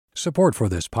Support for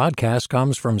this podcast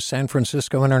comes from San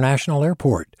Francisco International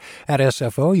Airport. At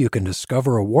SFO, you can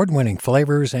discover award-winning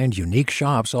flavors and unique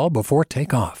shops all before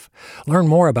takeoff. Learn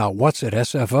more about what's at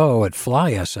SFO at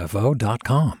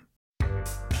flysfo.com.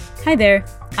 Hi there,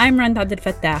 I'm Rand Abdel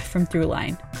Fattah from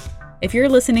Throughline. If you're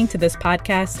listening to this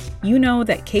podcast, you know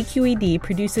that KQED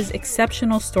produces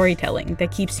exceptional storytelling that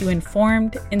keeps you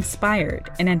informed, inspired,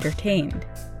 and entertained.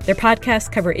 Their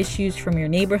podcasts cover issues from your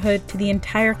neighborhood to the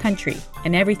entire country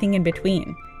and everything in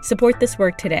between. Support this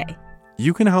work today.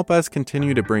 You can help us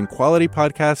continue to bring quality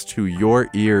podcasts to your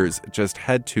ears. Just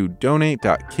head to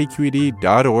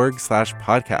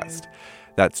donate.kqed.org/podcast.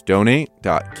 That's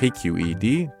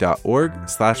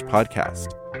donate.kqed.org/podcast.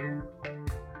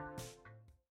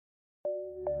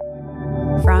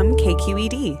 From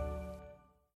KQED.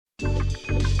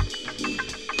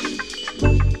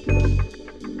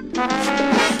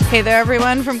 Hey there,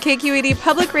 everyone. From KQED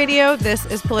Public Radio, this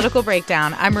is Political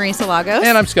Breakdown. I'm Marisa Lagos.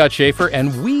 And I'm Scott Schaefer.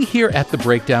 And we here at The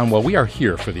Breakdown, well, we are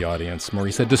here for the audience,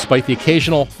 Marisa, despite the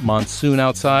occasional monsoon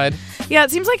outside. Yeah,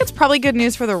 it seems like it's probably good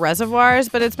news for the reservoirs,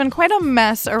 but it's been quite a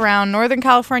mess around Northern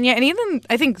California and even,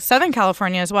 I think, Southern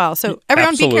California as well. So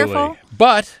everyone Absolutely. Be careful.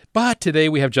 But today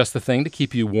we have just the thing to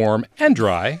keep you warm and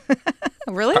dry.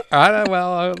 Really?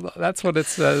 That's what it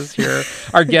says here.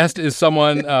 Our guest is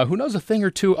someone who knows a thing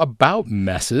or two about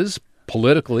messes,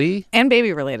 politically. And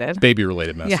baby-related.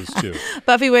 Baby-related messes, too.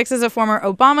 Buffy Wicks is a former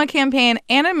Obama campaign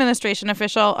and administration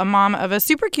official, a mom of a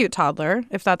super cute toddler,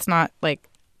 if that's not,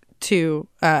 too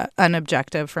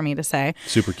unobjective for me to say.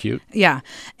 Super cute. Yeah.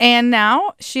 And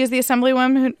now she is the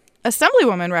Assemblywoman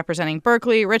representing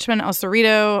Berkeley, Richmond, El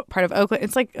Cerrito, part of Oakland.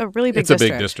 It's like a really big district. It's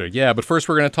a big district, yeah. But first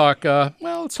we're going to talk,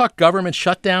 let's talk government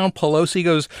shutdown. Pelosi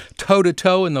goes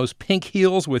toe-to-toe in those pink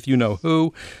heels with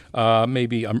you-know-who.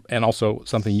 And also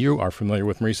something you are familiar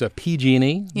with, Marisa,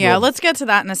 PG&E. Yeah, let's get to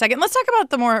that in a second. Let's talk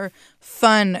about the more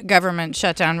fun government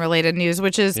shutdown-related news,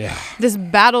 which is this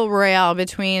battle royale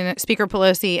between Speaker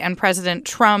Pelosi and President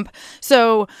Trump.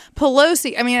 So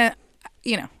Pelosi,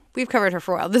 we've covered her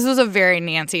for a while. This was a very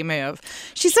Nancy move.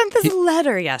 She sent this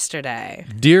letter yesterday.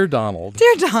 Dear Donald.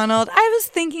 Dear Donald, I was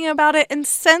thinking about it, and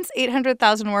since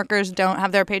 800,000 workers don't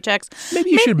have their paychecks...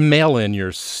 Maybe you should mail in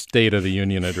your State of the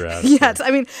Union address. Yes,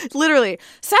 literally.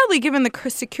 Sadly, given the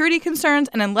security concerns,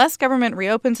 and unless government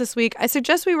reopens this week, I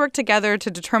suggest we work together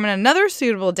to determine another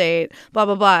suitable date, blah,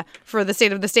 blah, blah, for the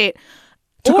state of the state.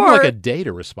 Took him like a day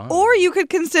to respond. Or you could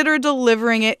consider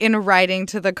delivering it in writing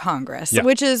to the Congress,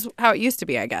 which is how it used to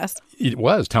be, I guess. It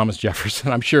was Thomas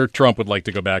Jefferson. I'm sure Trump would like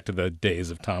to go back to the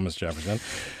days of Thomas Jefferson.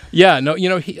 Yeah, no,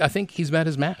 I think he's met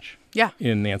his match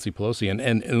in Nancy Pelosi.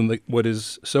 And what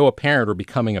is so apparent or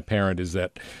becoming apparent is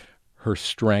that her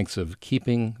strengths of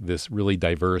keeping this really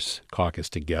diverse caucus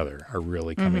together are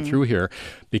really coming through here,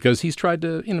 because he's tried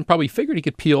to, probably figured he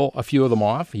could peel a few of them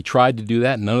off. He tried to do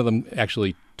that. None of them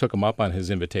actually took him up on his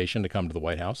invitation to come to the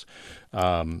White House.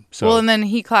 And then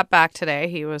he clapped back today.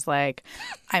 He was like,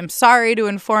 I'm sorry to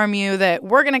inform you that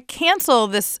we're going to cancel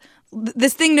this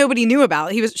thing nobody knew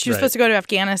about. She was supposed to go to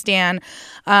Afghanistan.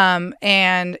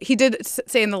 And he did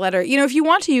say in the letter, if you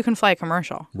want to, you can fly a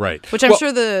commercial. Right. Which I'm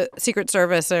sure the Secret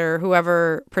Service or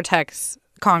whoever protects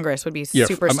Congress would be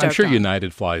super stoked I'm sure on.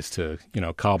 United flies to,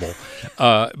 Kabul.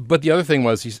 But the other thing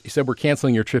was he said, we're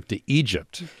canceling your trip to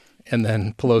Egypt. And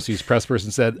then Pelosi's press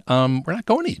person said, we're not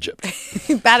going to Egypt.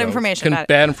 Bad information.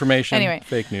 Bad information. Anyway.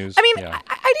 Fake news. I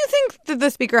do think that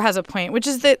the speaker has a point, which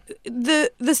is that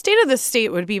the state of the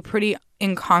state would be pretty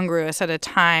incongruous at a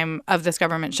time of this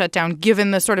government shutdown, given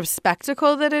the sort of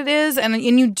spectacle that it is. And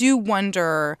you do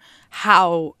wonder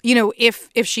how,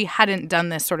 if she hadn't done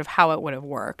this, sort of how it would have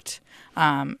worked.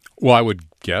 I would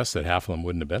guess that half of them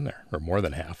wouldn't have been there, or more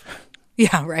than half.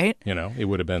 Yeah, right. It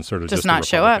would have been sort of just the not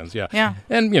show up. Yeah.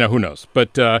 And, who knows?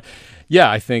 But,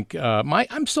 I think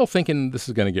I'm still thinking this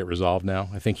is going to get resolved now.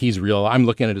 I think he's real. I'm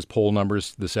looking at his poll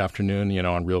numbers this afternoon,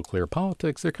 on Real Clear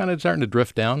Politics. They're kind of starting to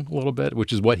drift down a little bit,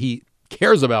 which is what he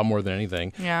cares about more than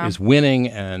anything, is winning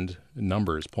and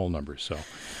poll numbers. So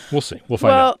we'll see. We'll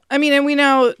find out. And we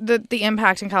know that the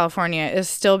impact in California is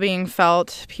still being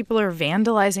felt. People are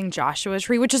vandalizing Joshua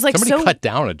Tree, which is somebody cut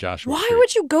down a Joshua Tree. Why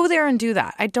would you go there and do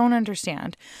that? I don't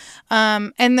understand.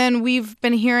 And then we've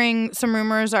been hearing some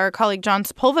rumors. Our colleague John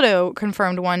Sepulveda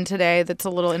confirmed one today that's a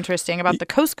little interesting about the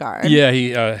Coast Guard. Yeah, he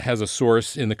has a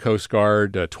source in the Coast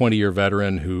Guard, a 20-year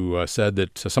veteran, who said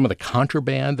that some of the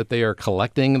contraband that they are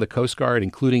collecting, the Coast Guard,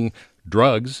 including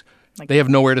drugs, they have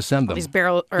nowhere to send them. These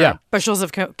bushels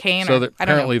of cocaine. So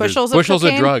apparently bushels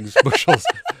of drugs,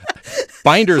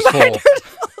 binders full.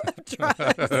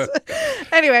 drugs.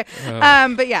 Anyway,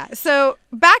 but yeah, so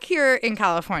back here in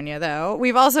California, though,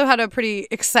 we've also had a pretty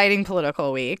exciting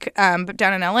political week. But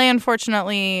down in LA,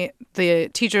 unfortunately, the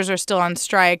teachers are still on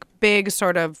strike. Big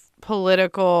sort of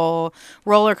political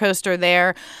roller coaster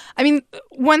there. I mean,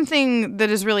 one thing that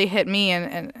has really hit me,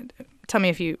 and tell me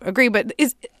if you agree, but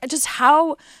is just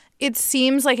how it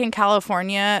seems like in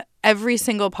California, every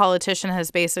single politician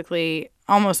has basically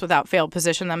almost without fail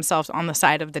positioned themselves on the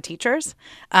side of the teachers.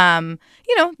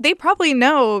 They probably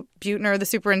know Buettner, the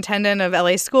superintendent of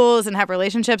LA schools, and have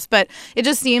relationships, but it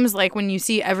just seems like when you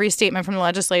see every statement from the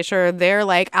legislature, they're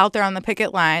like out there on the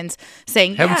picket lines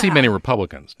saying, Haven't seen many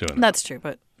Republicans doing that. That's true,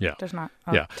 but there's not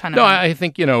a ton of them. I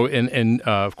think, and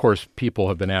of course, people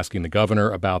have been asking the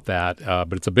governor about that,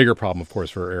 but it's a bigger problem, of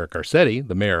course, for Eric Garcetti,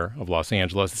 the mayor of Los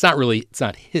Angeles. He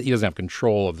doesn't have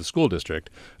control of the school district,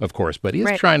 of course, but he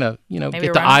is trying to,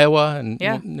 get to Iowa and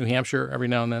New Hampshire every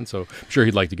now and then, so I'm sure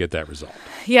he'd like to get that resolved.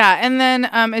 Yeah, and then,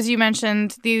 as you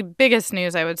mentioned, the biggest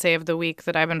news, I would say, of the week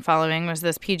that I've been following was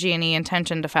this PG&E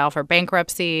intention to file for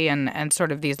bankruptcy and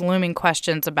sort of these looming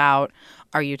questions about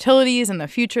our utilities and the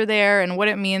future there and what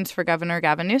it means for Governor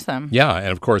Gavin Newsom. Yeah, and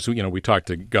of course, we talked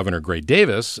to Governor Gray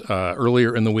Davis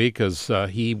earlier in the week because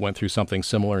he went through something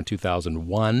similar in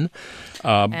 2001.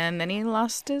 And then he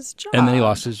lost his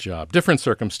job. Different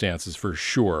circumstances for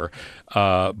sure.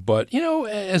 But,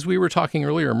 as we were talking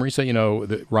earlier, Marisa,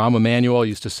 Rahm Emanuel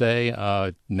used to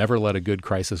say, never let a good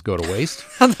crisis go to waste.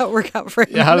 How'd that work out for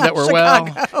you? Yeah, how did that work?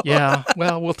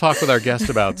 Well, we'll talk with our guest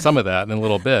about some of that in a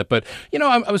little bit. But,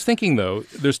 I was thinking, though,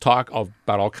 there's talk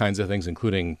about all kinds of things,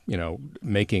 including,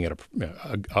 making it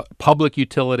a public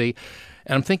utility.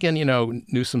 And I'm thinking,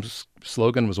 Newsom's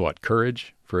slogan was what?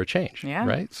 Courage for a change. Yeah.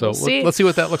 Right? So let's see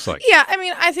what that looks like. Yeah. I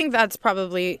mean, I think that's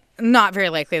probably not very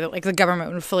likely that the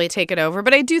government would fully take it over.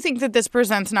 But I do think that this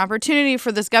presents an opportunity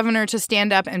for this governor to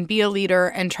stand up and be a leader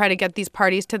and try to get these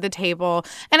parties to the table.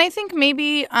 And I think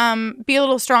maybe be a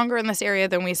little stronger in this area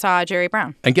than we saw Jerry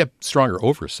Brown. And get stronger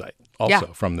oversight also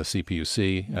from the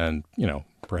CPUC and,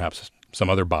 perhaps some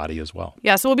other body as well.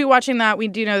 Yeah, so we'll be watching that. We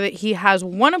do know that he has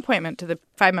one appointment to the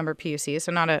 5-member PUC, so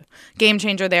not a game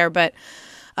changer there. But,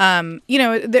 I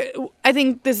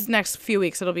think this next few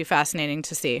weeks it'll be fascinating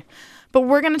to see. But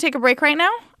we're going to take a break right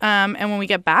now. And when we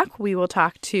get back, we will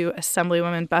talk to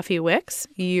Assemblywoman Buffy Wicks.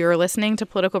 You're listening to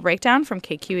Political Breakdown from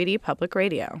KQED Public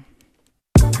Radio.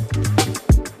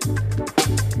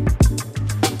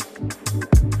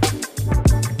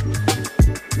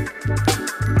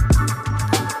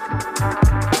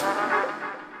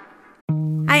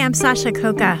 Hi, I'm Sasha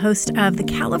Coca, host of the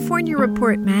California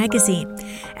Report magazine.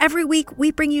 Every week,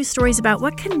 we bring you stories about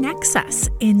what connects us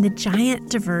in the giant,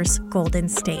 diverse Golden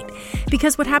State.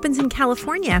 Because what happens in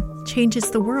California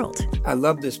changes the world. I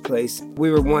love this place. We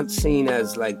were once seen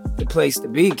as like the place to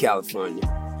be, California.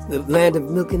 The land of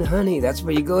milk and honey. That's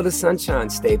where you go to Sunshine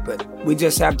State. But we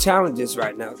just have challenges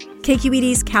right now.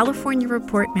 KQED's California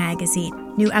Report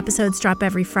magazine. New episodes drop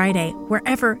every Friday,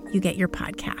 wherever you get your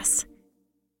podcasts.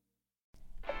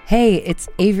 Hey, it's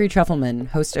Avery Trufelman,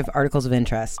 host of Articles of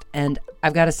Interest, and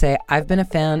I've got to say, I've been a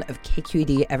fan of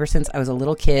KQED ever since I was a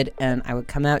little kid, and I would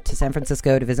come out to San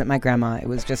Francisco to visit my grandma. It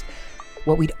was just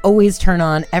what we'd always turn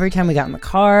on every time we got in the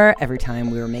car, every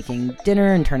time we were making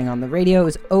dinner and turning on the radio. It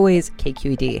was always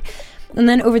KQED. And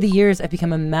then over the years, I've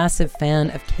become a massive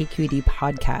fan of KQED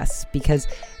podcasts because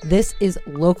this is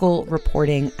local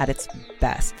reporting at its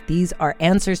best. These are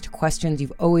answers to questions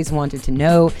you've always wanted to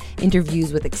know,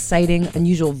 interviews with exciting,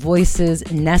 unusual voices,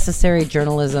 necessary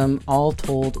journalism, all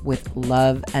told with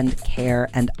love and care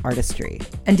and artistry.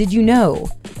 And did you know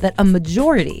that a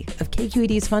majority of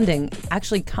KQED's funding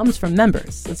actually comes from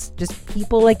members? It's just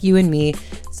people like you and me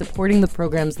supporting the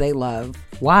programs they love,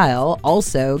 while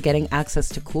also getting access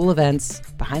to cool events,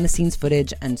 behind-the-scenes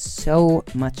footage, and so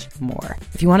much more.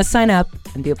 If you want to sign up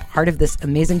and be a part of this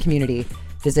amazing community,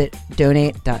 visit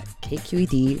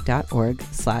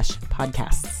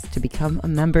donate.kqed.org/podcasts to become a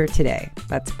member today.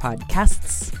 That's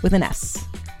podcasts with an S.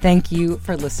 Thank you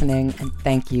for listening, and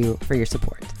thank you for your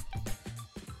support.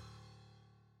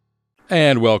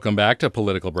 And welcome back to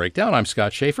Political Breakdown. I'm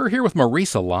Scott Schaefer here with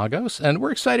Marisa Lagos, and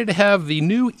we're excited to have the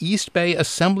new East Bay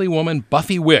Assemblywoman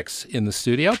Buffy Wicks in the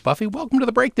studio. Buffy, welcome to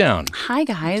the Breakdown. Hi,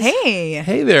 guys.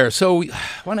 Hey there. So I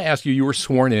want to ask you, you were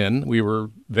sworn in. We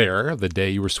were there the day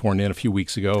you were sworn in a few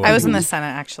weeks ago. I was in the Senate,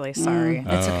 actually. Sorry.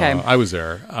 It's okay. I was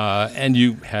there. And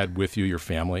you had with you your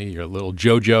family, your little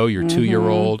JoJo, your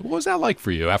 2-year-old. What was that like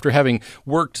for you after having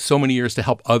worked so many years to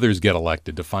help others get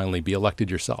elected, to finally be elected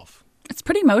yourself? It's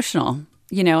pretty emotional.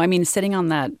 Sitting on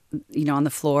that on the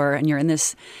floor, and you're in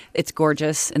this. It's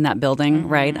gorgeous in that building,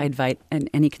 right? I invite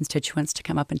any constituents to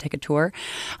come up and take a tour,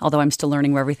 although I'm still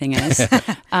learning where everything is.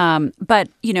 But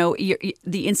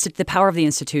the power of the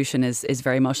institution is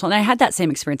very emotional, and I had that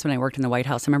same experience when I worked in the White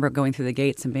House. I remember going through the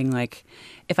gates and being like,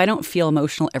 if I don't feel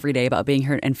emotional every day about being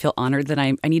here and feel honored, then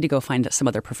I need to go find some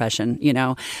other profession,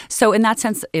 So in that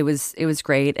sense, it was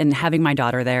great. And having my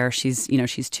daughter there, she's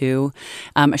 2.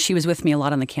 She was with me a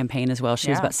lot on the campaign as well. She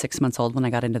was about 6 months old when I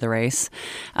got into the race.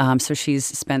 So she's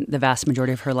spent the vast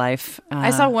majority of her life.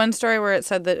 I saw one story where it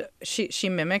said that she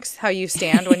mimics how you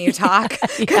stand when you talk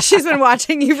because she's been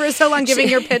watching you for so long, giving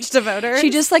your pitch to voters. She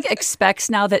just expects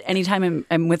now that anytime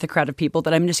I'm with a crowd of people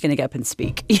that I'm just going to get up and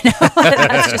speak.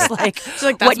 That's just she's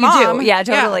like, what Mom. you do. Yeah,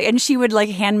 totally. Yeah. And she would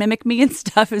hand mimic me and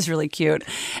stuff. It was really cute.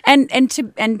 And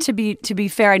to be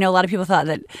fair, I know a lot of people thought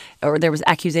that, or there was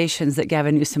accusations that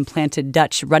Gavin Newsom planted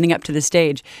Dutch running up to the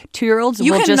stage. 2-year-olds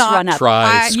will just run up.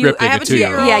 Scripted I have a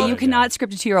 2-year-old. Yeah, you cannot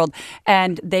script a 2-year-old,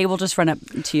 and they will just run up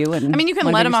to you. And you can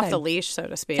let them off the leash, so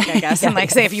to speak, I guess, and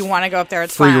say if you want to go up there,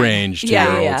 it's free fine. range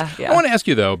 2-year-olds. Yeah. I want to ask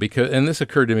you though, and this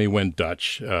occurred to me when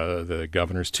Dutch, the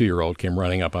governor's 2-year-old, came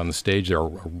running up on the stage, or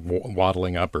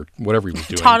waddling up, or whatever he was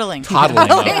doing. Toddling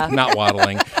up, not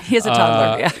waddling. He is a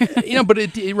toddler. Yeah. But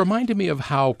it reminded me of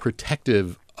how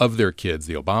protective of their kids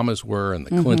the Obamas were and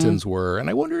the Clintons were. And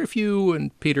I wonder if you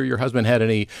and Peter, your husband, had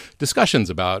any discussions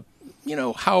about,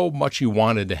 how much you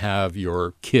wanted to have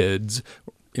your kids,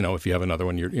 if you have another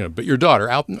one, but your daughter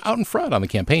out in front on the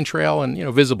campaign trail and,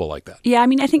 visible like that. Yeah,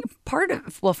 I think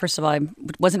first of all, I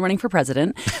wasn't running for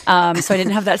president, so I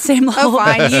didn't have that same level. Oh,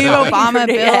 fine. You, Obama,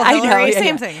 Bill, Hillary,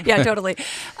 same thing. Yeah, totally.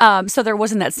 So there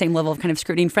wasn't that same level of kind of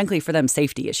scrutiny, and frankly, for them,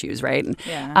 safety issues, right?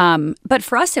 Yeah. But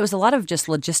for us, it was a lot of just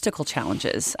logistical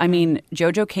challenges.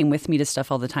 JoJo came with me to stuff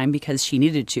all the time because she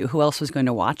needed to. Who else was going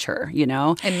to watch her,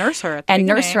 And nurse her at the beginning.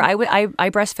 Nurse her. I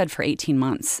breastfed for 18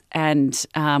 months, and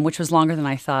which was longer than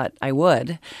I thought I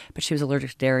would, but she was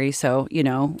allergic to dairy, so you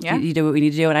do what we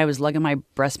need to do. And I was lugging my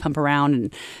breast pump around,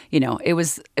 and it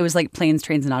was like planes,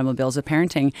 trains, and automobiles of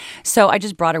parenting. So I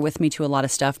just brought her with me to a lot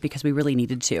of stuff because we really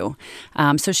needed to.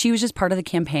 So she was just part of the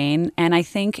campaign, and I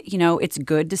think it's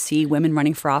good to see women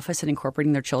running for office and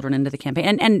incorporating their children into the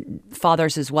campaign, and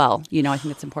fathers as well. I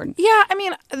think it's important. Yeah,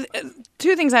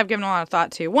 two things I've given a lot of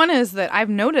thought to. One is that I've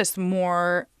noticed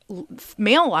more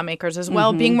male lawmakers as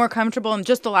well being more comfortable in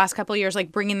just the last couple of years,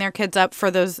 bringing their kids up for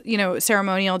those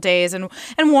ceremonial days and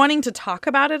wanting to talk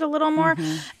about it a little more.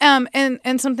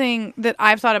 And something that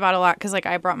I've thought about a lot, because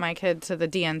I brought my kid to the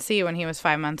DNC when he was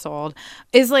 5 months old,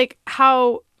 is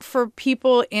how for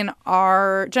people in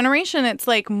our generation, it's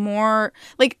more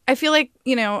I feel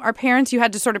our parents, you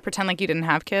had to sort of pretend you didn't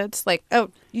have kids. Oh,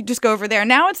 you just go over there.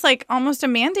 Now it's almost a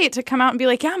mandate to come out and be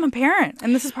yeah, I'm a parent,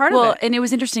 and this is part of it. Well, and it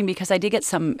was interesting because I did get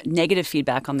some negative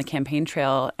feedback on the campaign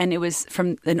trail, and it was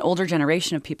from an older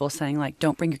generation of people saying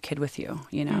don't bring your kid with you,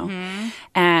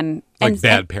 and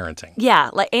bad parenting. Yeah,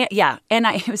 and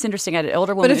it was interesting. I had an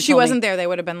older woman. But if she wasn't there, they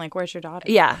would have been where's your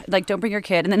daughter? Yeah, don't bring your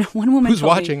kid. And then one woman who's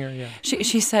watching her. Yeah,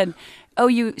 she said, "Oh,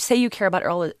 you say you care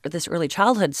about this early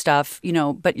childhood stuff,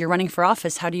 but you're running for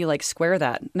office. How do you square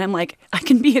that?" And I'm like, I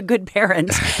can be a good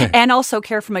parent and also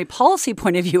care from a policy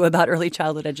point of view about early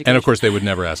childhood education. And of course, they would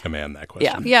never ask a man that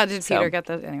question. Yeah. Did Peter get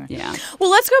that anyway? Yeah. Well,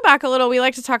 let's go back a little. We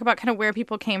like to talk about kind of where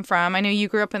people came from. I know you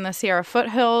grew up in the Sierra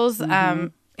foothills.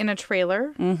 In a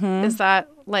trailer. Is that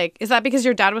because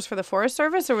your dad was for the Forest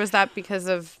Service, or was that because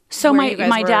of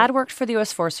my dad worked for the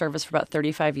U.S. Forest Service for about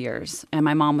 35 years, and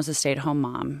my mom was a stay-at-home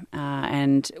mom,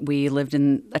 and we lived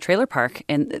in a trailer park,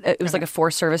 and it was like a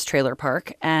Forest Service trailer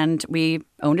park, and we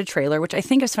owned a trailer, which I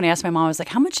think is funny. I asked my mom, I was like,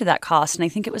 how much did that cost? And I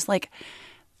think it was like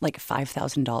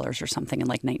 $5,000 or something in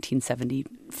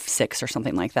 1976 or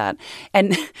something like that.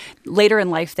 And later in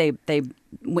life,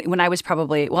 when I was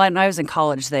when I was in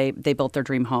college, they built their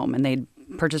dream home, and they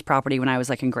purchased property when I was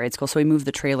in grade school. So we moved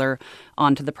the trailer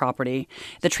onto the property.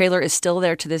 The trailer is still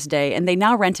there to this day, and they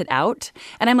now rent it out.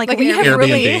 And I'm we have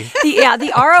really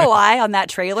the ROI on that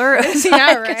trailer is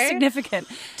significant.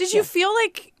 Did you feel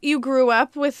like you grew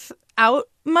up without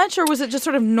much, or was it just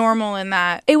sort of normal in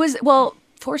that? It was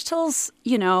Forest Hills,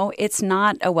 it's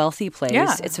not a wealthy place.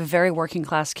 Yeah. It's a very working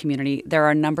class community. There are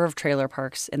a number of trailer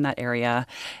parks in that area.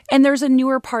 And there's a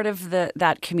newer part of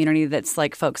that community that's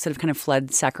folks that have kind of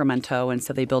fled Sacramento, and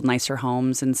so they build nicer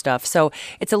homes and stuff. So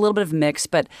it's a little bit of mix,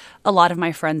 but a lot of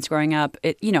my friends growing up,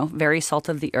 very salt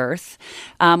of the earth.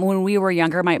 When we were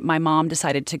younger, my mom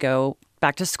decided to go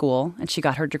back to school, and she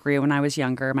got her degree when I was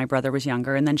younger. My brother was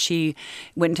younger. And then she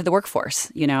went into the workforce,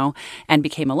 and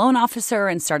became a loan officer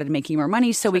and started making more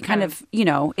money. So we kind of,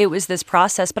 it was this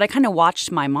process. But I kind of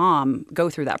watched my mom go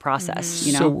through that process,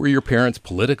 So were your parents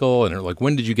political? And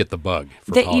when did you get the bug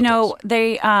for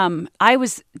politics? I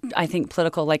was, I think,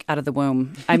 political like out of the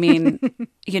womb. I mean,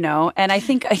 and I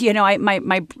think,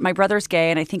 my brother's gay.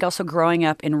 And I think also growing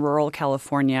up in rural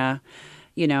California,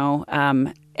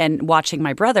 and watching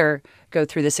my brother go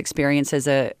through this experience as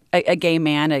a gay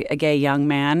man, a gay young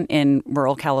man in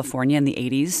rural California in the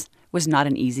 80s was not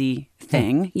an easy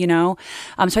thing, So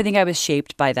I think I was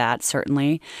shaped by that,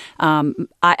 certainly.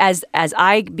 As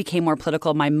I became more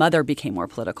political, my mother became more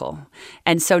political.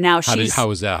 And so now How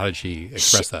was that? How did she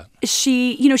express that?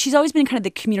 She's always been kind of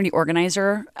the community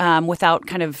organizer without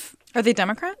kind of... Are they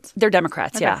Democrats? They're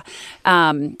Democrats, okay.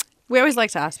 Yeah. We always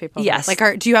like to ask people. Yes.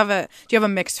 Do you have a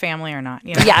mixed family or not?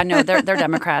 Yeah, no, they're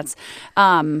Democrats.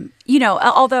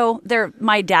 Although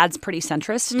my dad's pretty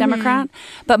centrist Democrat,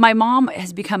 but my mom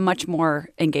has become much more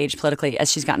engaged politically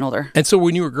as she's gotten older. And so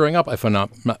when you were growing up, if I'm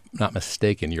not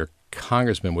mistaken, your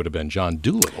congressman would have been John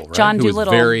Doolittle, right? John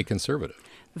Doolittle. Who was very conservative.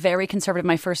 Very conservative.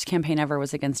 My first campaign ever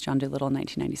was against John Doolittle in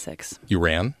 1996. You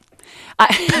ran?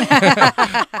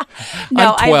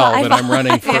 No, I'm 12 and I'm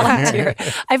running for...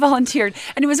 I volunteered.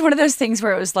 And it was one of those things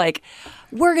where it was like,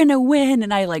 we're going to win.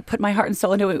 And I put my heart and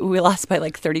soul into it. We lost by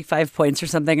 35 points or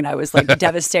something. And I was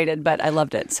devastated, but I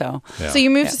loved it. So So you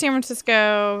moved to San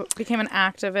Francisco, became an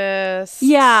activist.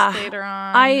 Yeah. Later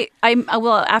on.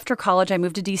 After college, I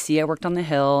moved to D.C. I worked on the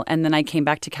Hill. And then I came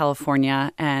back to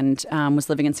California and was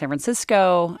living in San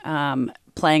Francisco,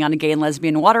 playing on a gay and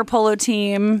lesbian water polo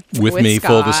team. With me, Scott,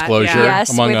 full disclosure,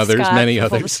 yes, among others, Scott, many full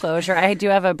others. Full disclosure. I do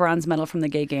have a bronze medal from the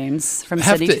Gay Games from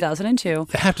Sydney 2002.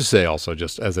 I have to say also,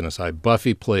 just as an aside,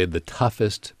 Buffy played the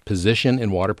toughest position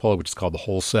in water polo, which is called the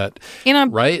whole set.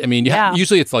 Right? I mean,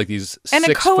 usually it's like these and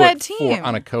 6 a co-ed foot team.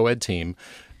 on a co-ed team.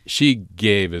 She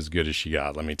gave as good as she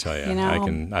got, let me tell you.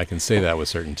 I can say that with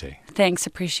certainty. Thanks,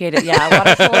 appreciate it. Yeah,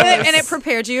 water polo and it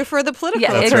prepared you for the political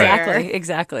career.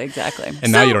 Exactly.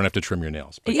 And now you don't have to trim your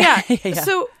nails. But. Yeah.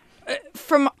 So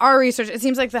from our research, it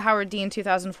seems like the Howard Dean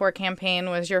 2004 campaign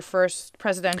was your first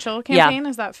presidential campaign.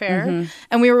 Is that fair? Mm-hmm.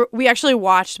 And we actually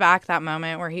watched back that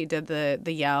moment where he did the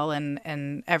yell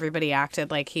and everybody acted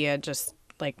like he had just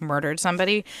murdered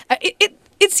somebody.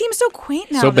 It seems so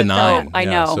quaint now. So benign. I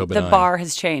know. So the bar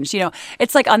has changed.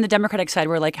 It's like on the Democratic side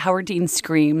where Howard Dean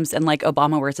screams and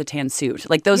Obama wears a tan suit.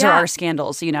 Those are our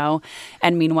scandals,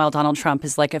 And meanwhile, Donald Trump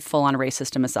is a full-on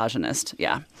racist and misogynist.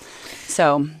 Yeah.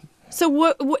 So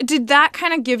what did that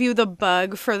kind of give you the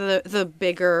bug for the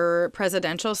bigger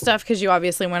presidential stuff? Because you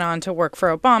obviously went on to work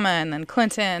for Obama and then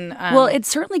Clinton. Well, it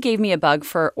certainly gave me a bug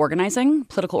for organizing,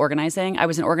 political organizing. I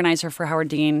was an organizer for Howard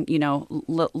Dean,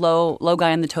 low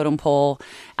guy on the totem pole,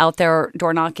 out there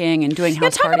door knocking and doing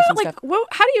house parties and stuff.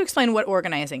 How do you explain what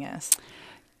organizing is?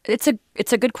 It's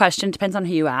a good question. Depends on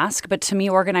who you ask. But to me,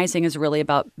 organizing is really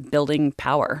about building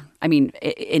power. I mean,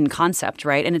 in concept,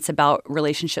 right? And it's about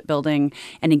relationship building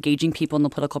and engaging people in the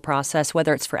political process,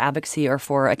 whether it's for advocacy or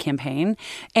for a campaign.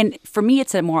 And for me,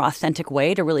 it's a more authentic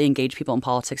way to really engage people in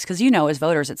politics. Because, as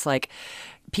voters, it's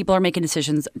people are making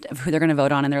decisions of who they're going to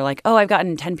vote on, and they're like, oh, I've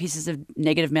gotten 10 pieces of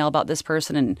negative mail about this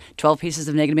person and 12 pieces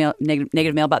of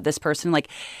negative mail about this person.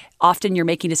 Often you're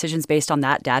making decisions based on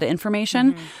that data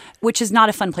information, which is not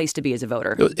a fun place to be as a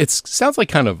voter. It sounds like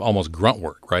kind of almost grunt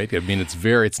work, right? I mean,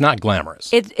 it's not glamorous.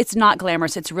 It's not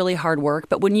glamorous. It's really hard work.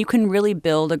 But when you can really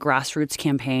build a grassroots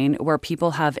campaign where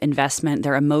people have investment,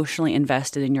 they're emotionally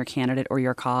invested in your candidate or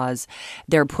your cause,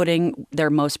 they're putting their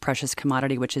most precious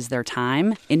commodity, which is their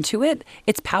time, into it,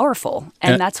 it's powerful.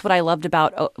 And that's what I loved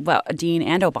about Dean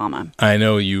and Obama. I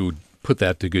know you put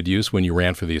that to good use when you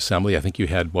ran for the Assembly. I think you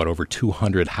had, over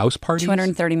 200 house parties?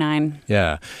 239.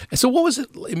 Yeah. And so what was it,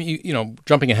 I mean,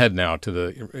 jumping ahead now to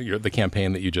the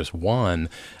campaign that you just won,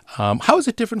 how is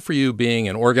it different for you being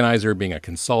an organizer, being a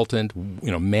consultant,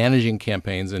 managing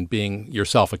campaigns and being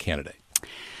yourself a candidate?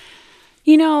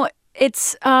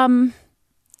 It's...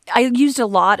 I used a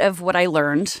lot of what I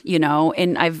learned,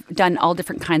 and I've done all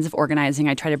different kinds of organizing.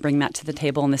 I try to bring that to the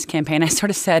table in this campaign. I sort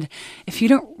of said, if you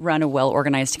don't run a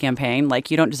well-organized campaign,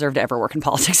 you don't deserve to ever work in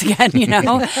politics again,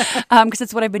 because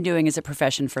it's what I've been doing as a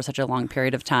profession for such a long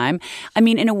period of time. I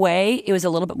mean, in a way, it was a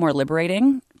little bit more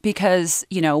liberating because,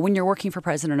 when you're working for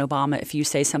President Obama, if you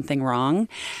say something wrong,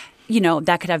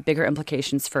 that could have bigger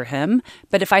implications for him.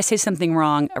 But if I say something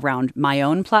wrong around my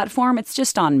own platform, it's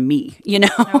just on me,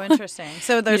 Oh, interesting.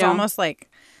 So there's almost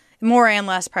more and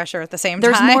less pressure at the same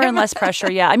time. There's more and less pressure,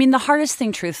 yeah. I mean, the hardest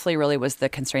thing, truthfully, really was the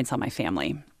constraints on my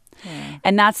family.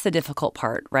 And that's the difficult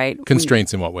part, right?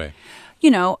 Constraints in what way?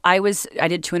 I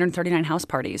did 239 house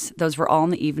parties. Those were all in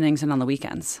the evenings and on the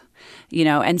weekends.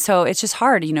 And so it's just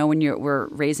hard, when we're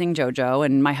raising JoJo,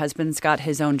 and my husband's got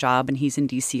his own job and he's in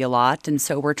DC a lot. And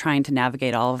so we're trying to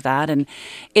navigate all of that. And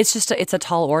it's a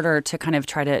tall order to kind of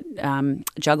try to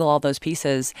juggle all those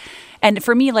pieces. And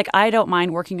for me, I don't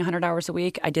mind working 100 hours a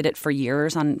week. I did it for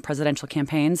years on presidential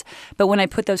campaigns. But when I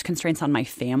put those constraints on my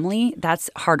family, that's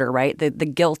harder, right? The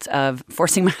guilt of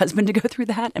forcing my husband to go through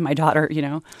that and my daughter,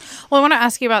 Well, I want to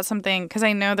ask you about something, because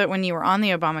I know that when you were on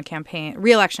the Obama campaign,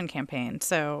 re-election campaign,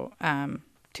 so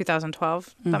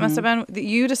 2012, that must have been,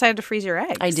 you decided to freeze your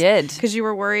eggs. I did. Because you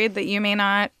were worried that you may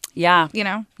not, Yeah.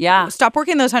 stop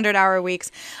working those 100-hour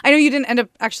weeks. I know you didn't end up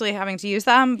actually having to use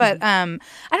them, but I don't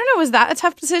know, was that a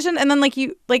tough decision? And then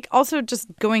also just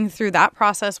going through that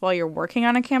process while you're working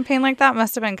on a campaign like that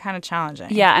must have been kind of challenging.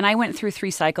 Yeah, and I went through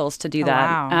 3 cycles to do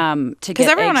that. Wow. To get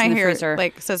because everyone eggs in I the hear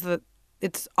freezer. says that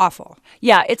it's awful.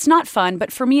 Yeah, it's not fun,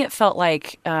 but for me it felt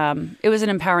like it was an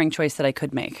empowering choice that I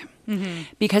could make.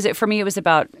 Because for me, it was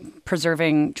about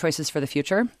preserving choices for the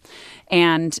future,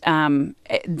 and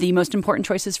the most important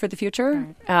choices for the future,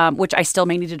 which I still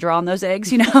may need to draw on those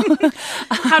eggs.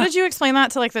 How did you explain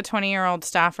that to the 20-year-old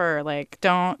staffer?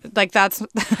 That's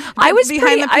I was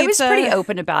behind the pizza. I was pretty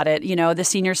open about it. The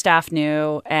senior staff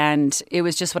knew, and it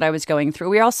was just what I was going through.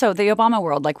 We also the Obama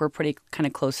world, we're pretty kind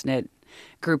of close knit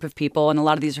group of people, and a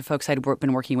lot of these are folks I'd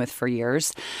been working with for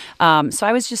years. So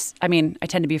I was just, I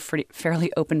tend to be a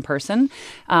fairly open person,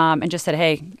 and just said,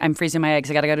 hey, I'm freezing my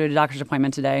eggs. I got to go to a doctor's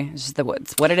appointment today. It's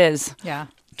just what it is. Yeah.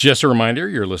 Just a reminder,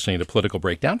 you're listening to Political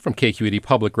Breakdown from KQED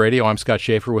Public Radio. I'm Scott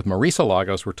Schaefer with Marisa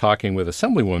Lagos. We're talking with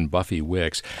Assemblywoman Buffy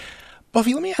Wicks.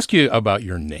 Buffy, let me ask you about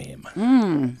your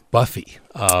name. Buffy.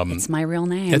 It's my real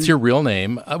name. It's your real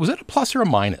name. Was it a plus or a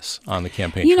minus on the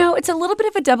campaign trail? It's a little bit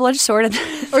of a double-edged sword.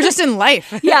 Or just in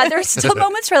life. Yeah, there's still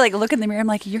moments where I look in the mirror, I'm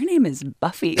like, your name is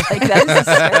Buffy. That is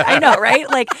I know, right?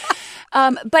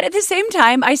 But at the same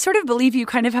time, I sort of believe you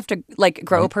kind of have to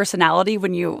grow a personality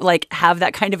when you have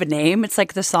that kind of a name. It's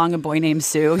like the song "A Boy Named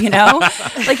Sue," you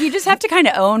just have to kind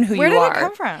of own who Where you are. Where did it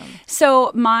come from?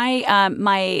 So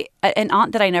my an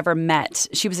aunt that I never met,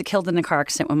 she was killed in a car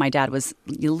accident when my dad was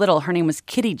little. Her name was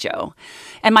Kitty Jo,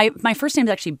 and my first name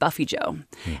is actually Buffy Jo.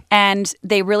 And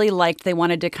they really they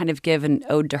wanted to kind of give an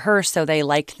ode to her, so they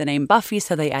liked the name Buffy,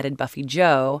 so they added Buffy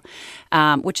Jo,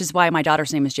 which is why my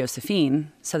daughter's name is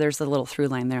Josephine. So there's a little through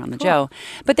line there on the Joe.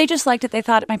 But they just liked it.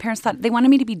 My parents thought they wanted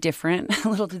me to be different.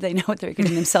 Little did they know what they were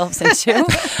getting themselves into.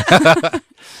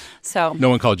 So no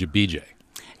one called you BJ.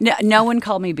 No one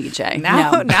called me BJ.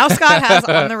 Now Scott has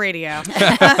on the radio.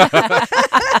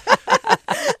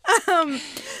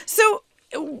 So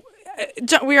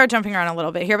we are jumping around a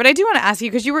little bit here, but I do want to ask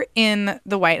you, because you were in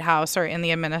the White House or in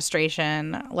the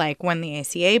administration when the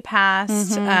ACA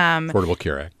passed. Affordable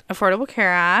Care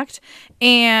Act.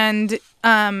 And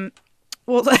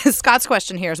well, Scott's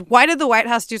question here is, why did the White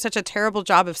House do such a terrible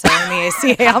job of selling the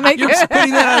ACA? I'll make You're just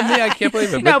putting that on me. I can't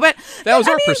believe it. But that was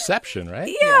our perception,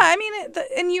 right? Yeah.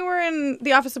 And you were in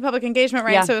the Office of Public Engagement,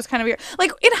 right? Yeah. So it was kind of weird.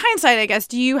 In hindsight, I guess,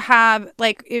 do you have,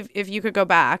 if you could go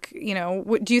back,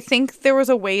 do you think there was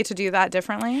a way to do that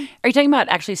differently? Are you talking about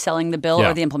actually selling the bill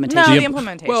or the implementation? No, the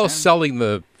implementation. Well, selling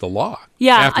the law.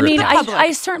 Yeah,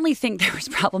 I certainly think there was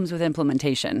problems with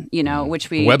implementation, which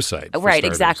we... The website. Right,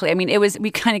 exactly.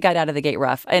 We kind of got out of the gate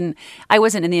rough. And I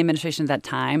wasn't in the administration at that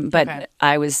time, but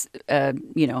I was, a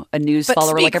news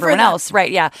follower like everyone else.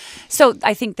 Right, yeah. So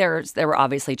I think there were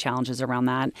obviously challenges around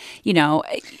that.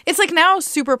 It's now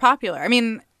super popular.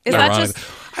 Is that just...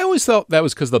 I always thought that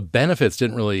was because the benefits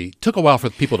took a while for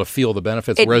people to feel the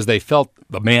benefits, whereas they felt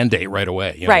the mandate right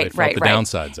away. They felt the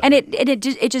downsides of it. And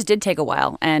it just did take a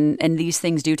while, and these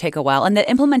things do take a while. And the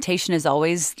implementation is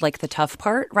always the tough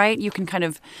part, right? You can kind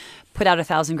of put out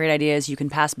 1,000 great ideas, you can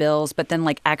pass bills, but then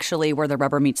actually where the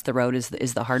rubber meets the road is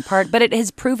the hard part. But it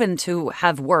has proven to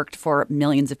have worked for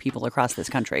millions of people across this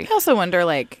country. I also wonder,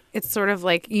 it's sort of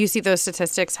you see those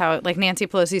statistics, how Nancy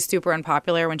Pelosi's super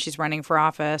unpopular when she's running for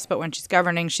office, but when she's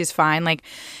governing, she's fine.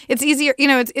 It's easier,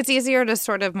 it's easier to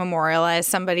sort of memorialize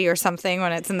somebody or something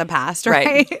when it's in the past,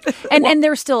 right? And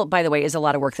there still, by the way, is a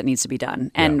lot of work that needs to be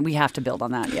done, and we have to build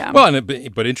on that. Yeah. Well,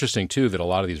 but interesting too that a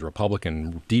lot of these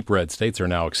Republican deep red states are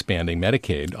now expanding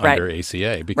Medicaid under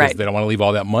ACA because they don't want to leave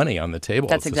all that money on the table.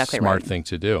 That's it's exactly a smart thing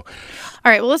to do. All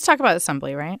right. Well, let's talk about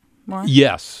Assembly, right? More?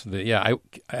 Yes. I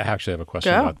actually have a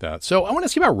question about that. So I want to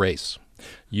ask you about race.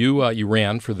 You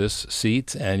ran for this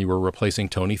seat, and you were replacing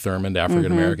Tony Thurmond,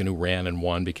 African-American, who ran and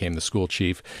won, became the school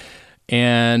chief.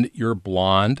 And you're a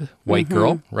blonde white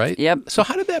girl, right? Yep. So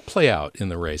how did that play out in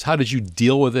the race? How did you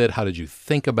deal with it? How did you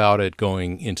think about it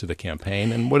going into the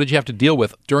campaign? And what did you have to deal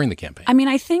with during the campaign?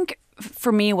 I think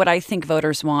for me, what I think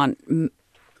voters want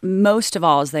most of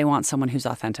all is they want someone who's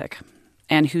authentic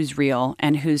and who's real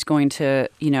and who's going to,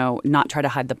 not try to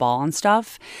hide the ball on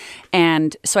stuff.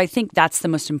 And so I think that's the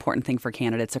most important thing for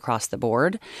candidates across the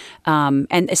board.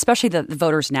 And especially the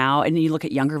voters now, and you look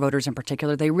at younger voters in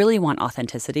particular, they really want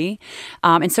authenticity.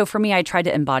 And so for me, I tried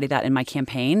to embody that in my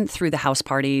campaign through the house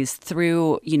parties,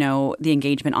 through, the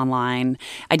engagement online.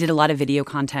 I did a lot of video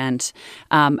content,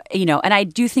 and I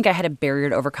do think I had a barrier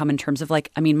to overcome in terms of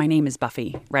my name is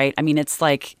Buffy, right? I mean, it's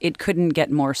like, it couldn't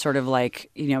get more sort of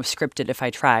scripted if I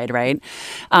tried, right?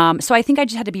 So I think I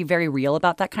just had to be very real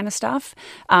about that kind of stuff.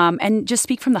 And just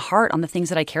speak from the heart on the things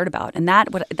that I cared about. And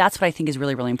that's what I think is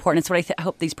really, really important. It's what I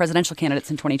hope these presidential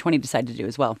candidates in 2020 decide to do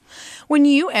as well. When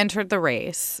you entered the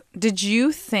race, did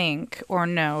you think or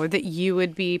know that you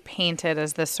would be painted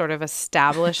as this sort of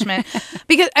establishment?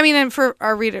 Because, and for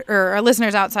our our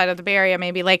listeners outside of the Bay Area,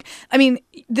 maybe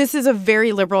this is a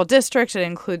very liberal district. It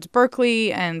includes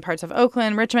Berkeley and parts of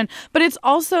Oakland, Richmond, but it's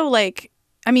also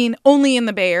only in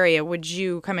the Bay Area would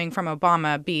you, coming from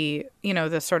Obama, be,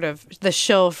 the sort of the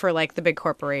shill for the big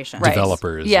corporations. Right.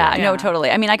 Developers. Yeah, no,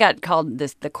 totally. I got called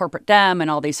the corporate dem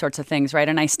and all these sorts of things, right?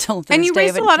 And I still, and you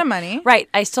raised a lot of money. Right.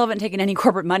 I still haven't taken any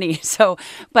corporate money. So,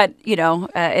 but,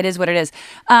 it is what it is.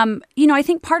 I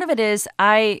think part of it is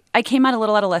I came out a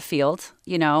little out of left field.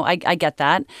 I get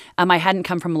that. I hadn't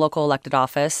come from a local elected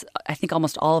office. I think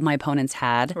almost all of my opponents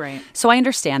had. Right. So I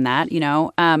understand that,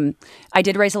 I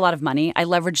did raise a lot of money. I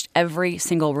leveraged every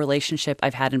single relationship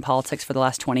I've had in politics for the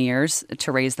last 20 years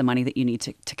to raise the money that you need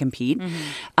to compete.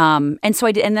 Mm-hmm. And so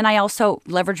I did. And then I also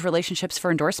leveraged relationships for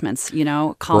endorsements,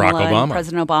 Kamala and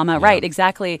President Obama. Yeah. Right,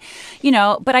 exactly.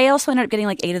 But I also ended up getting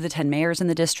 8 of the 10 mayors in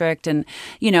the district. And,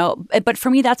 but for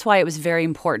me, that's why it was very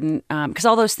important because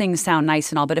all those things sound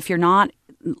nice and all. But if you're not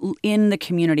in the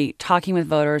community, talking with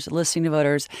voters, listening to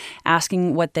voters,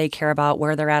 asking what they care about,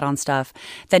 where they're at on stuff,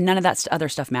 then none of that other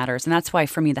stuff matters. And that's why,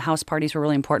 for me, the house parties were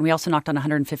really important. We also knocked on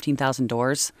 115,000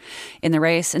 doors in the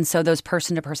race. And so those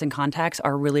person-to-person contacts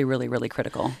are really, really, really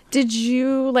critical. Did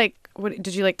you,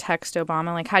 text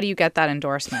Obama? How do you get that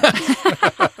endorsement?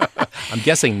 I'm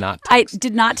guessing not text. I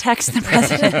did not text the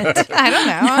president. I don't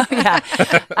know.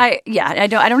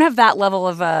 I don't have that level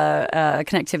of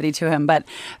connectivity to him. But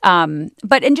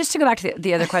and just to go back to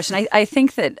the other question, I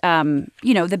think that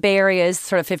the Bay Area is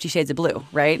sort of 50 Shades of Blue,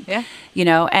 right? Yeah.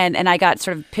 And I got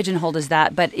sort of pigeonholed as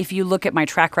that. But if you look at my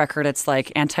track record, it's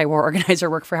anti-war organizer,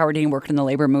 worked for Howard Dean, worked in the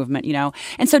labor movement,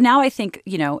 And so now I think,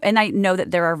 and I know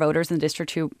that there are voters in the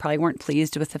district who probably weren't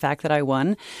pleased with the fact that I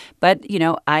won, but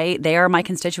they are my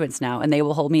constituents now. And they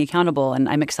will hold me accountable, and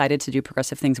I'm excited to do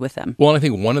progressive things with them. Well, and I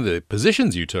think one of the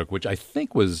positions you took, which I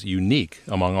think was unique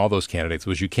among all those candidates,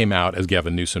 was you came out, as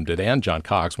Gavin Newsom did, and John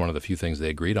Cox, one of the few things they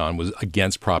agreed on, was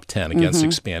against Prop 10, against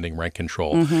expanding rent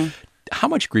control. Mm-hmm. How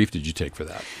much grief did you take for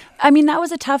that? That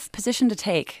was a tough position to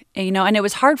take, and it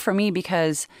was hard for me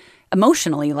because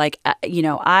emotionally,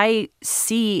 I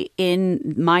see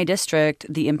in my district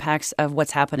the impacts of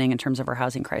what's happening in terms of our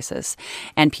housing crisis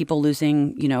and people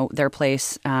losing, their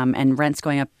place and rents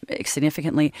going up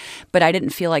significantly. But I didn't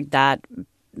feel like that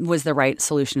was the right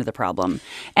solution to the problem.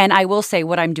 And I will say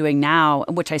what I'm doing now,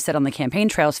 which I said on the campaign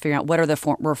trail, is figuring out what are the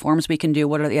reforms we can do,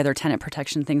 what are the other tenant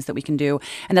protection things that we can do.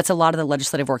 And that's a lot of the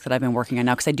legislative work that I've been working on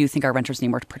now because I do think our renters need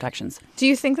more protections. Do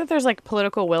you think that there's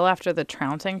political will after the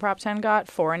trouncing Prop 10 got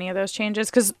for any of those changes?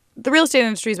 Because the real estate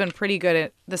industry has been pretty good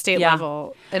at the state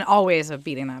level and always of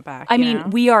beating that back.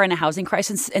 We are in a housing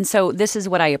crisis. And so this is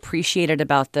what I appreciated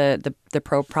about the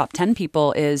pro Prop 10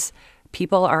 people is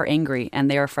people are angry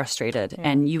and they are frustrated. Yeah.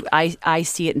 And I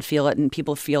see it and feel it, and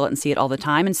people feel it and see it all the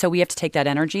time. And so we have to take that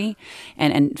energy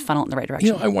and funnel it in the right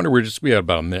direction. I wonder, we have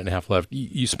about a minute and a half left.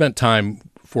 You spent time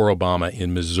for Obama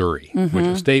in Missouri, which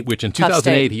is a state which in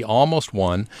 2008 he almost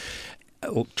won.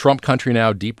 Trump country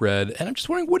now, deep red. And I'm just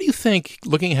wondering, what do you think,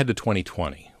 looking ahead to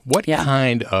 2020, what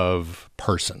kind of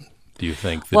person do you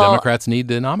think the Democrats need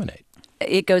to nominate?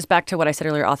 It goes back to what I said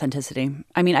earlier, authenticity.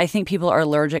 I think people are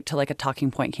allergic to a talking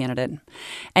point candidate.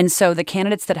 And so the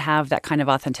candidates that have that kind of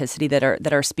authenticity that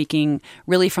are speaking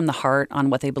really from the heart on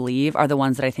what they believe are the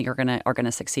ones that I think are going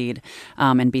to succeed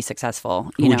and be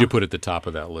successful. Who would you put at the top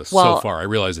of that list so far? I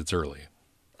realize it's early.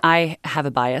 I have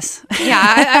a bias. Yeah,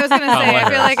 I was going to say, I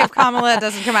feel like if Kamala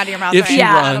doesn't come out of your mouth, if she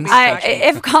runs,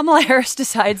 if Kamala Harris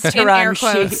decides to run, air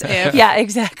quotes, yeah,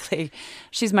 exactly.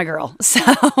 She's my girl.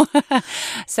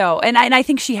 So, and I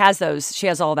think she has those. She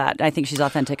has all that. I think she's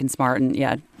authentic and smart, and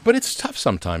yeah. But it's tough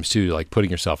sometimes too, putting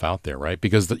yourself out there, right?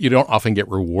 Because you don't often get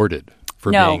rewarded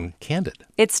for being candid.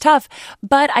 It's tough.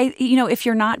 But if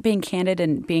you're not being candid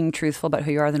and being truthful about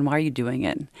who you are, then why are you doing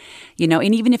it?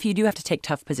 And even if you do have to take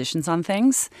tough positions on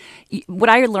things, what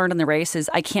I learned in the race is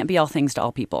I can't be all things to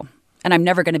all people. And I'm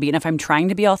never going to be. And if I'm trying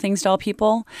to be all things to all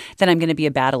people, then I'm going to be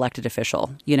a bad elected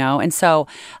official, And so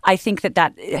I think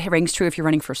that rings true if you're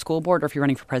running for school board or if you're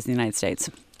running for president of the United States.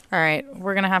 All right,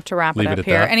 we're going to have to wrap it Leave up it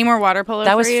here. that. Any more water polo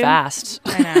That for was you? fast.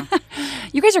 I know.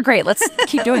 You guys are great. Let's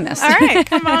keep doing this. All right,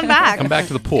 come on back. Come back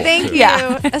to the pool. Thank too. you,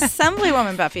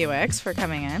 Assemblywoman Buffy Wicks, for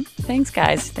coming in. Thanks,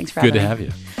 guys. Thanks for having Good me. to have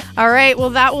you. All right, well,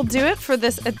 that will do it for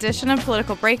this edition of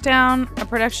Political Breakdown, a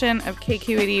production of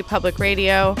KQED Public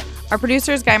Radio. Our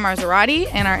producer is Guy Marzorati,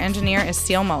 and our engineer is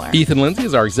Steele Muller. Ethan Lindsay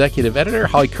is our executive editor.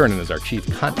 Holly Kernan is our chief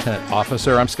content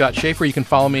officer. I'm Scott Schaefer. You can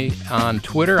follow me on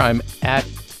Twitter. I'm at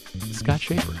Scott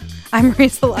Schaefer. I'm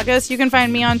Marisa Lagos. You can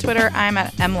find me on Twitter. I'm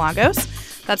at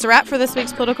mlagos. That's a wrap for this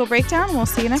week's Political Breakdown. We'll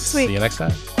see you next week. See you next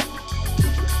time.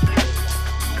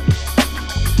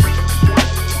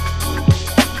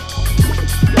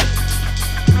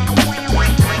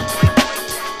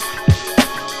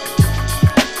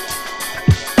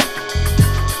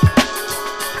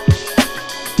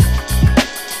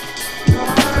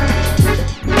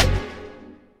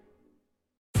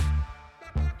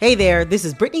 Hey there, this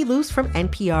is Brittany Luce from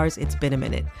NPR's It's Been a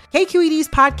Minute. KQED's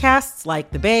podcasts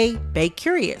like The Bay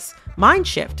Curious, Mind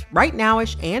Shift, Right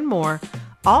Nowish, and more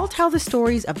all tell the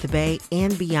stories of the Bay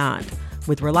and beyond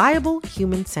with reliable,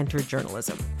 human-centered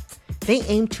journalism. They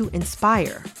aim to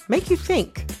inspire, make you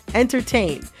think,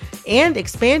 entertain, and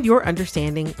expand your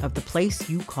understanding of the place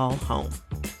you call home.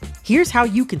 Here's how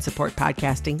you can support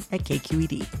podcasting at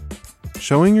KQED.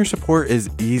 Showing your support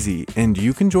is easy, and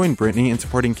you can join Brittany in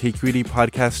supporting KQED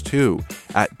Podcast too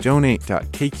at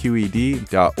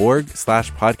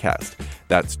donate.kqed.org/podcast.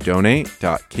 That's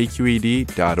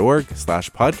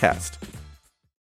donate.kqed.org/podcast.